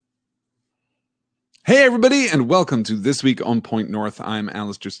Hey everybody, and welcome to This Week on Point North. I'm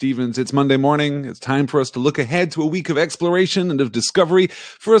Alistair Stevens. It's Monday morning. It's time for us to look ahead to a week of exploration and of discovery,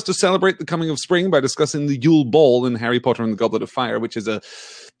 for us to celebrate the coming of spring by discussing the Yule Ball in Harry Potter and the Goblet of Fire, which is a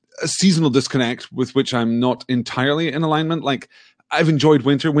seasonal disconnect with which I'm not entirely in alignment. Like, I've enjoyed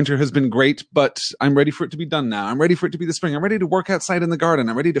winter. Winter has been great, but I'm ready for it to be done now. I'm ready for it to be the spring. I'm ready to work outside in the garden.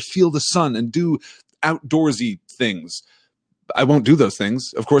 I'm ready to feel the sun and do outdoorsy things. I won't do those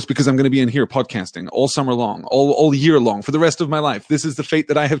things, of course, because I'm going to be in here podcasting all summer long, all year long, for the rest of my life. This is the fate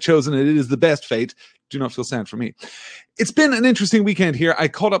that I have chosen, and it is the best fate. Do not feel sad for me. It's been an interesting weekend here. I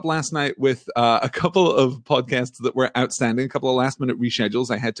caught up last night with a couple of podcasts that were outstanding, a couple of last-minute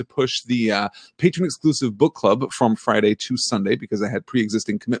reschedules. I had to push the patron-exclusive book club from Friday to Sunday because I had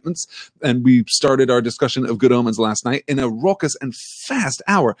pre-existing commitments, and we started our discussion of Good Omens last night in a raucous and fast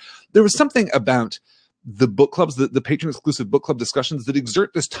hour. There was something about the book clubs, the patron exclusive book club discussions that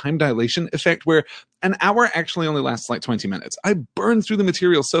exert this time dilation effect where an hour actually only lasts like 20 minutes. I burn through the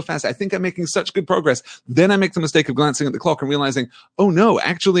material so fast. I think I'm making such good progress. Then I make the mistake of glancing at the clock and realizing, oh no,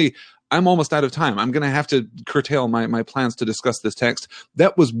 actually, I'm almost out of time. I'm going to have to curtail my plans to discuss this text.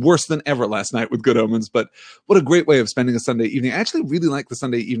 That was worse than ever last night with Good Omens, but what a great way of spending a Sunday evening. I actually really like the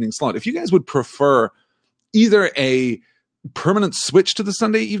Sunday evening slot. If you guys would prefer either a permanent switch to the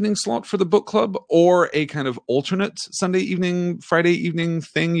Sunday evening slot for the book club or a kind of alternate Sunday evening, Friday evening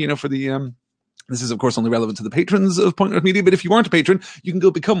thing, for the this is, of course, only relevant to the patrons of Point North Media, but if you aren't a patron, you can go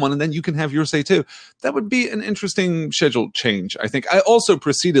become one, and then you can have your say too. That would be an interesting schedule change, I think. I also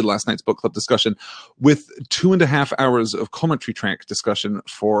preceded last night's book club discussion with 2.5 hours of commentary track discussion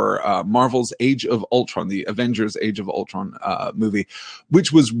for Marvel's Age of Ultron, the Avengers Age of Ultron movie,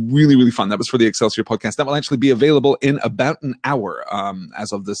 which was really, really fun. That was for the Excelsior podcast. That will actually be available in about an hour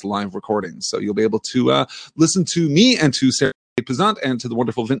as of this live recording. So you'll be able to listen to me and to Sarah Pesant and to the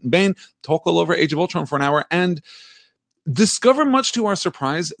wonderful Vinton Bain talk all over Age of Ultron for an hour and discover, much to our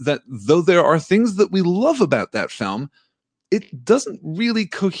surprise, that though there are things that we love about that film, it doesn't really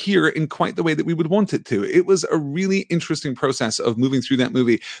cohere in quite the way that we would want it to. It was a really interesting process of moving through that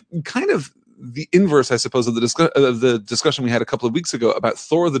movie, kind of the inverse, I suppose, of the discussion we had a couple of weeks ago about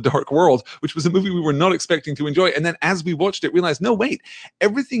Thor: The Dark World, which was a movie we were not expecting to enjoy. And then as we watched it, realized, no, wait,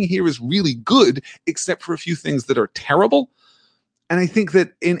 everything here is really good, except for a few things that are terrible. And I think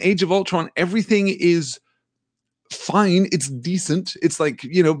that in Age of Ultron, everything is fine. It's decent. It's like,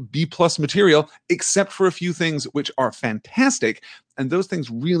 B+ material, except for a few things which are fantastic. And those things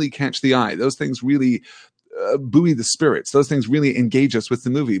really catch the eye. Those things really buoy the spirits. Those things really engage us with the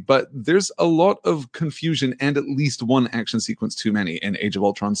movie. But there's a lot of confusion and at least one action sequence too many in Age of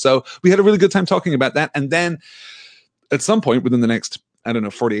Ultron. So we had a really good time talking about that. And then at some point within the next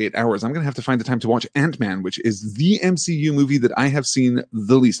 48 hours, I'm going to have to find the time to watch Ant-Man, which is the MCU movie that I have seen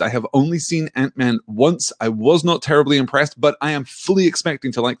the least. I have only seen Ant-Man once. I was not terribly impressed, but I am fully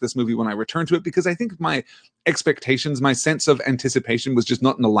expecting to like this movie when I return to it because I think my expectations, my sense of anticipation was just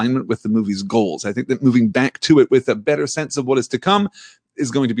not in alignment with the movie's goals. I think that moving back to it with a better sense of what is to come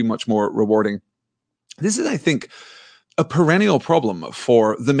is going to be much more rewarding. This is, I think, a perennial problem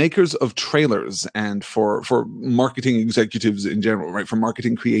for the makers of trailers and for marketing executives in general, right? For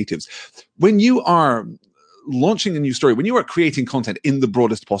marketing creatives. When you are launching a new story, when you are creating content in the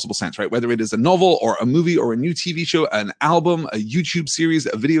broadest possible sense, right? Whether it is a novel or a movie or a new TV show, an album, a YouTube series,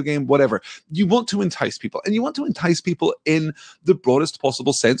 a video game, whatever, you want to entice people. And you want to entice people in the broadest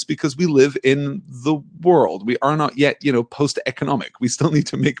possible sense because we live in the world. We are not yet, post-economic. We still need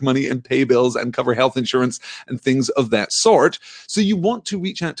to make money and pay bills and cover health insurance and things of that sort. So you want to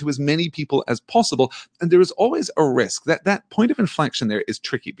reach out to as many people as possible. And there is always a risk that point of inflection there is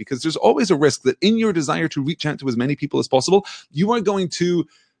tricky because there's always a risk that in your desire to reach out to as many people as possible, you are going to,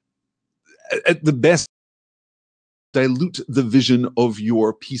 at the best, dilute the vision of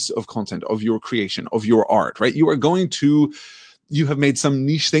your piece of content, of your creation, of your art, right? You have made some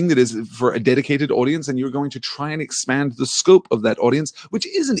niche thing that is for a dedicated audience, and you're going to try and expand the scope of that audience, which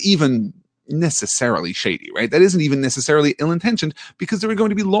isn't even necessarily shady, right? That isn't even necessarily ill-intentioned because there are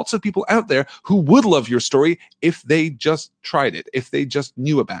going to be lots of people out there who would love your story if they just tried it, if they just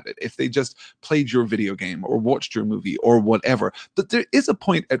knew about it, if they just played your video game or watched your movie or whatever. But there is a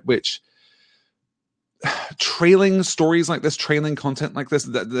point at which trailing stories like this, trailing content like this,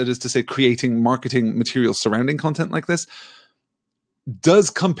 that is to say creating marketing material surrounding content like this, does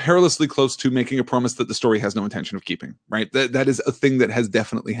come perilously close to making a promise that the story has no intention of keeping, right? That is a thing that has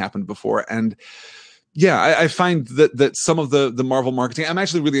definitely happened before. And yeah, I find that some of the Marvel marketing, I'm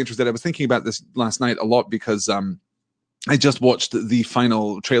actually really interested. I was thinking about this last night a lot because I just watched the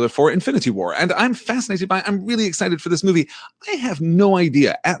final trailer for Infinity War, and I'm fascinated by it. I'm really excited for this movie. I have no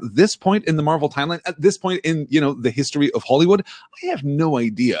idea at this point in the Marvel timeline, at this point in, the history of Hollywood, I have no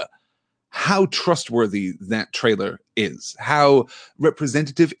idea how trustworthy that trailer is, how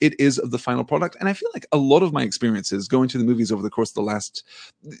representative it is of the final product. And I feel like a lot of my experiences going to the movies over the course of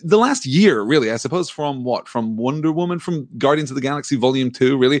the last year, really, I suppose, from Wonder Woman, from Guardians of the Galaxy Volume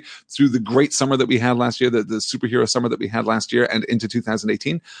 2, really, through the great summer that we had last year, the superhero summer that we had last year, and into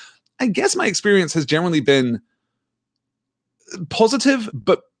 2018, I guess my experience has generally been positive,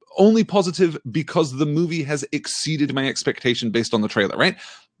 but only positive because the movie has exceeded my expectation based on the trailer, right?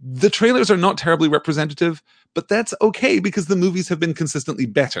 The trailers are not terribly representative, but that's okay because the movies have been consistently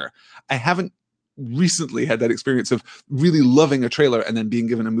better. I haven't recently had that experience of really loving a trailer and then being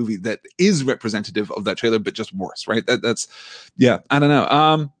given a movie that is representative of that trailer, but just worse, right? That's, yeah, I don't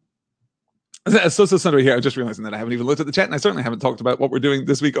know. So Sunday here. I'm just realizing that I haven't even looked at the chat, and I certainly haven't talked about what we're doing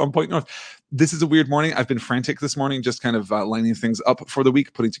this week on Point North. This is a weird morning. I've been frantic this morning, just kind of lining things up for the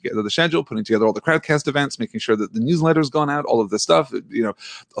week, putting together the schedule, putting together all the Crowdcast events, making sure that the newsletter's gone out, all of this stuff,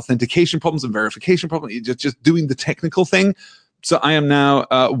 authentication problems and verification problems, just doing the technical thing. So I am now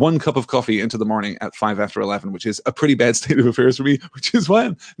 1 cup of coffee into the morning at 5 after 11, which is a pretty bad state of affairs for me, which is why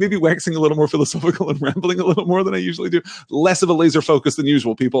I'm maybe waxing a little more philosophical and rambling a little more than I usually do. Less of a laser focus than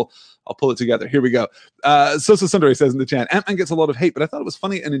usual, people. I'll pull it together. Here we go. Sosa Sundari says in the chat, Ant-Man gets a lot of hate, but I thought it was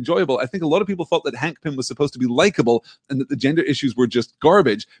funny and enjoyable. I think a lot of people thought that Hank Pym was supposed to be likable and that the gender issues were just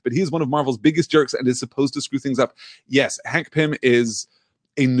garbage, but he is one of Marvel's biggest jerks and is supposed to screw things up. Yes, Hank Pym is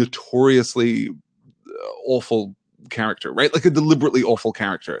a notoriously awful character, right? Like a deliberately awful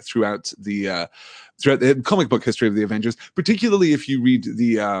character throughout the comic book history of the Avengers, particularly if you read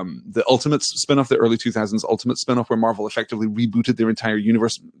the Ultimates spinoff, the early 2000s Ultimates spinoff, where Marvel effectively rebooted their entire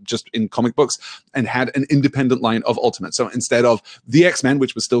universe just in comic books and had an independent line of Ultimates. So instead of the X-Men,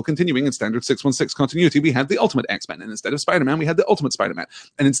 which was still continuing in standard 616 continuity, we had the Ultimate X-Men, and instead of Spider-Man, we had the Ultimate Spider-Man,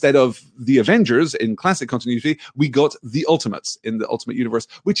 and instead of the Avengers in classic continuity, we got the Ultimates in the Ultimate Universe,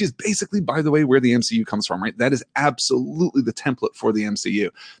 which is basically, by the way, where the MCU comes from, right? That is absolutely the template for the MCU,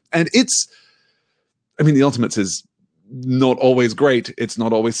 and the Ultimates is not always great. It's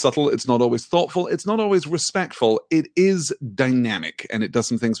not always subtle. It's not always thoughtful. It's not always respectful. It is dynamic, and it does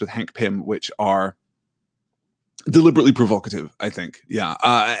some things with Hank Pym which are deliberately provocative, I think. Yeah.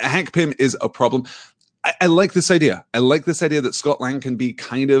 Hank Pym is a problem. I like this idea. I like this idea that Scott Lang can be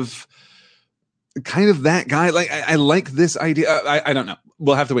kind of that guy. Like, I like this idea. I don't know.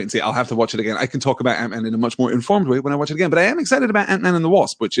 We'll have to wait and see. I'll have to watch it again. I can talk about Ant-Man in a much more informed way when I watch it again, but I am excited about Ant-Man and the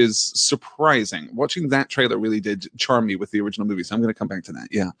Wasp, which is surprising. Watching that trailer really did charm me with the original movie, so I'm going to come back to that.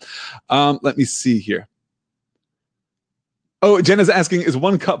 Yeah. Let me see here. Oh, Jenna's asking, is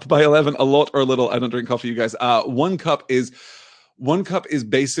 1 cup by 11 a lot or a little? I don't drink coffee, you guys. 1 cup is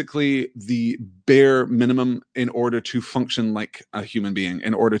basically the bare minimum in order to function like a human being,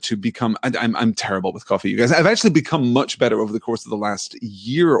 in order to become, I'm terrible with coffee, you guys. I've actually become much better over the course of the last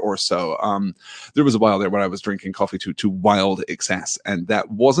year or so. There was a while there where I was drinking coffee to wild excess, and that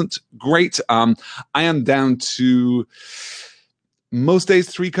wasn't great. I am down to most days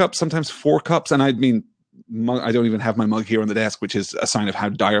 3 cups, sometimes 4 cups, and I mean, I don't even have my mug here on the desk, which is a sign of how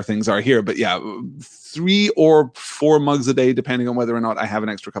dire things are here. But yeah, 3 or 4 mugs a day, depending on whether or not I have an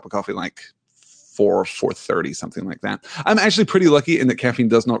extra cup of coffee, like 4:30, something like that. I'm actually pretty lucky in that caffeine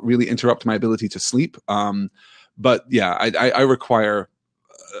does not really interrupt my ability to sleep. But yeah, I require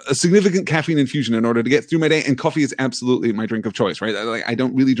a significant caffeine infusion in order to get through my day, and coffee is absolutely my drink of choice, right? I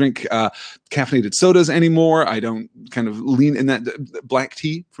don't really drink caffeinated sodas anymore. I don't kind of lean in that black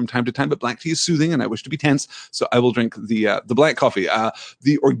tea from time to time, but black tea is soothing and I wish to be tense, so I will drink the black coffee.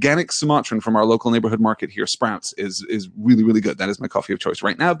 The organic Sumatran from our local neighborhood market here, Sprouts, is really, really good. That is my coffee of choice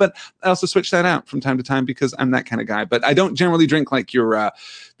right now, but I also switch that out from time to time because I'm that kind of guy. But I don't generally drink like your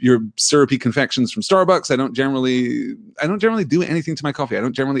syrupy confections from Starbucks. I don't generally do anything to my coffee. I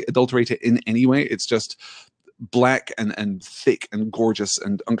don't generally adulterate it in any way. It's just black and thick and gorgeous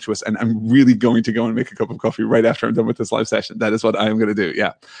and unctuous, and I'm really going to go and make a cup of coffee right after I'm done with this live session. That is what I am going to do.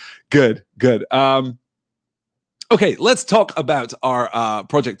 Yeah, good. Okay, let's talk about our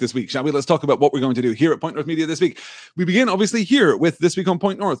project this week, shall we? Let's talk about what we're going to do here at Point North Media this week. We begin, obviously, here with This Week on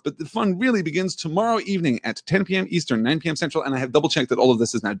Point North, but the fun really begins tomorrow evening at 10 p.m. Eastern, 9 p.m. Central, and I have double-checked that all of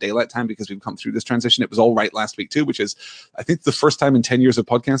this is now daylight time because we've come through this transition. It was all right last week, too, which is, I think, the first time in 10 years of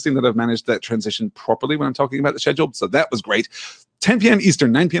podcasting that I've managed that transition properly when I'm talking about the schedule, so that was great. 10 p.m.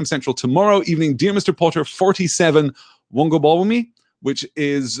 Eastern, 9 p.m. Central, tomorrow evening, Dear Mr. Potter 47, Wongo Ball with me? which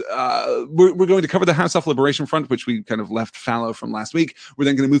is we're going to cover the House of Liberation Front, which we kind of left fallow from last week. We're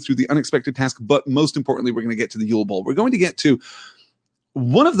then going to move through the Unexpected Task, but most importantly, we're going to get to the Yule Ball. We're going to get to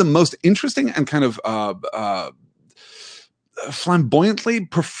one of the most interesting and kind of flamboyantly,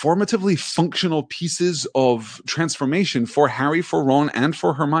 performatively functional pieces of transformation for Harry, for Ron, and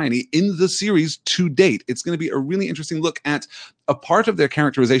for Hermione in the series to date. It's going to be a really interesting look at a part of their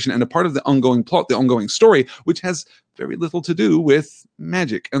characterization and a part of the ongoing plot, the ongoing story, which has very little to do with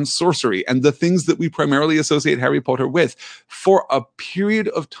magic and sorcery and the things that we primarily associate Harry Potter with. For a period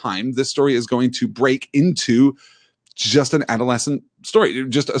of time, this story is going to break into just an adolescent story,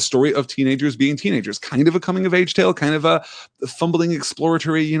 just a story of teenagers being teenagers, kind of a coming of age tale, kind of a fumbling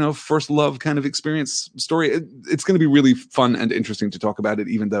exploratory, first love kind of experience story. It's going to be really fun and interesting to talk about it,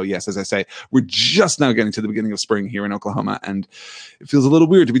 even though, yes, as I say, we're just now getting to the beginning of spring here in Oklahoma, and it feels a little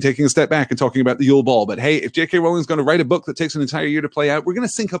weird to be taking a step back and talking about the Yule Ball. But hey, if J.K. Rowling's going to write a book that takes an entire year to play out, we're going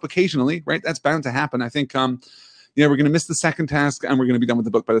to sync up occasionally, right? That's bound to happen. I think, we're going to miss the second task, and we're going to be done with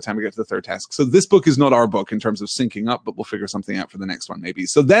the book by the time we get to the third task. So this book is not our book in terms of syncing up, but we'll figure something out for the next one, maybe.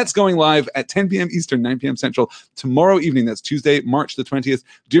 So that's going live at 10 p.m. Eastern, 9 p.m. Central tomorrow evening. That's Tuesday, March the 20th.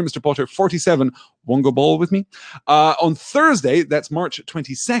 Dear Mr. Potter 47, Wongo Ball with me. On Thursday, that's March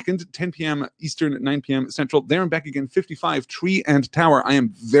 22nd, 10 p.m. Eastern, 9 p.m. Central. There and back again, 55, Tree and Tower. I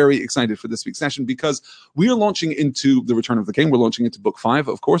am very excited for this week's session because we are launching into The Return of the King. We're launching into book 5,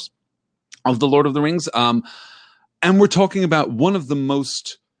 of course, of The Lord of the Rings. And we're talking about one of the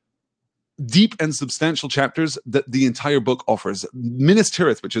most deep and substantial chapters that the entire book offers. Minas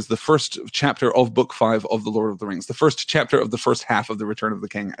Tirith, which is the first chapter of book 5 of The Lord of the Rings, the first chapter of the first half of The Return of the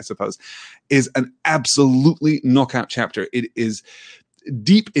King, I suppose, is an absolutely knockout chapter. It is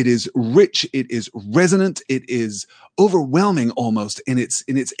deep, it is rich, it is resonant, it is overwhelming almost in its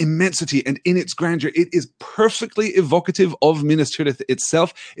immensity and in its grandeur. It is perfectly evocative of Minas Tirith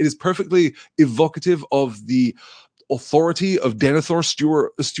itself. It is perfectly evocative of the authority of Denethor,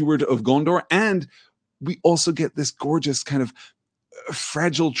 steward of Gondor, and we also get this gorgeous kind of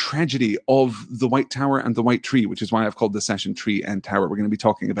fragile tragedy of the White Tower and the White Tree, which is why I've called this session Tree and Tower. We're going to be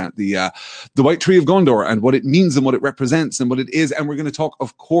talking about the White Tree of Gondor and what it means and what it represents and what it is, and we're going to talk,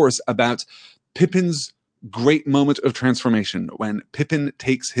 of course, about Pippin's great moment of transformation when Pippin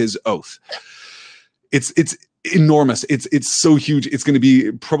takes his oath. It's enormous. It's so huge. It's going to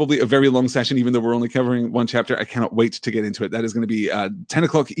be probably a very long session, even though we're only covering one chapter. I cannot wait to get into it. That is going to be 10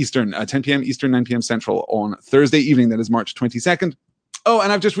 o'clock Eastern, 10 p.m. Eastern, 9 p.m. Central on Thursday evening. That is March 22nd. Oh,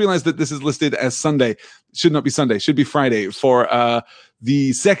 and I've just realized that this is listed as Sunday. Should not be Sunday. Should be Friday for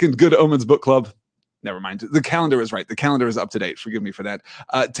the second Good Omens book club. Never mind. The calendar is right. The calendar is up to date. Forgive me for that.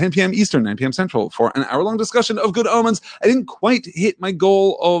 10 p.m. Eastern, 9 p.m. Central for an hour-long discussion of Good Omens. I didn't quite hit my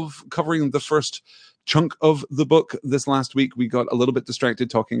goal of covering the first chunk of the book this last week. We got a little bit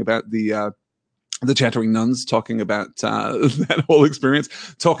distracted talking about the chattering nuns, talking about that whole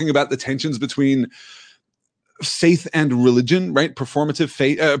experience, talking about the tensions between faith and religion, right? Performative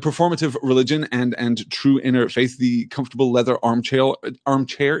faith, performative religion, and true inner faith. The comfortable leather armchair, of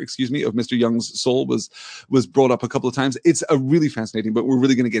Mr. Young's soul was brought up a couple of times. It's a really fascinating, but we're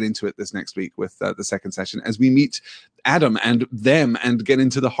really going to get into it this next week with the second session as we meet Adam and them and get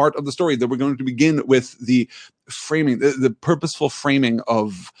into the heart of the story. That we're going to begin with the framing, the purposeful framing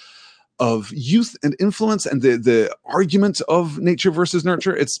of youth and influence and the argument of nature versus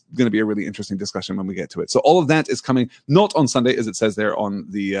nurture. It's going to be a really interesting discussion when we get to it. So all of that is coming not on Sunday, as it says there on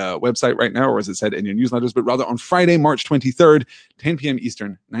the website right now, or as it said in your newsletters, but rather on Friday, March 23rd, 10 p.m.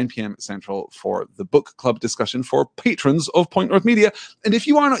 Eastern, 9 p.m. Central for the book club discussion for patrons of Point North Media. And if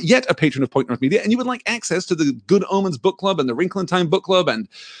you are not yet a patron of Point North Media and you would like access to the Good Omens book club and the Wrinkle in Time book club and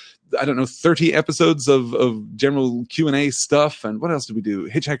 30 episodes of general Q&A stuff. And what else did we do?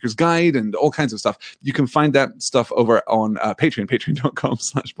 Hitchhiker's Guide and all kinds of stuff. You can find that stuff over on Patreon,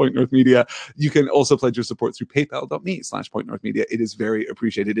 patreon.com/PointNorthMedia. You can also pledge your support through paypal.me/PointNorthMedia. It is very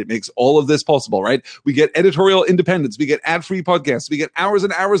appreciated. It makes all of this possible, right? We get editorial independence. We get ad-free podcasts. We get hours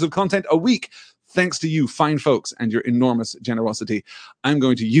and hours of content a week. Thanks to you, fine folks, and your enormous generosity. I'm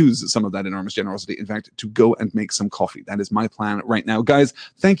going to use some of that enormous generosity, in fact, to go and make some coffee. That is my plan right now. Guys,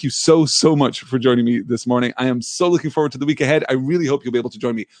 thank you so much for joining me this morning. I am so looking forward to the week ahead. I really hope you'll be able to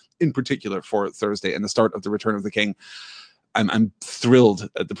join me, in particular for Thursday and the start of The Return of the King. I'm thrilled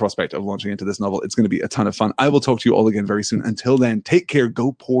at the prospect of launching into this novel. It's going to be a ton of fun. I will talk to you all again very soon. Until then, take care.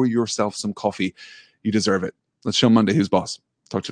 Go pour yourself some coffee. You deserve it. Let's show Monday who's boss.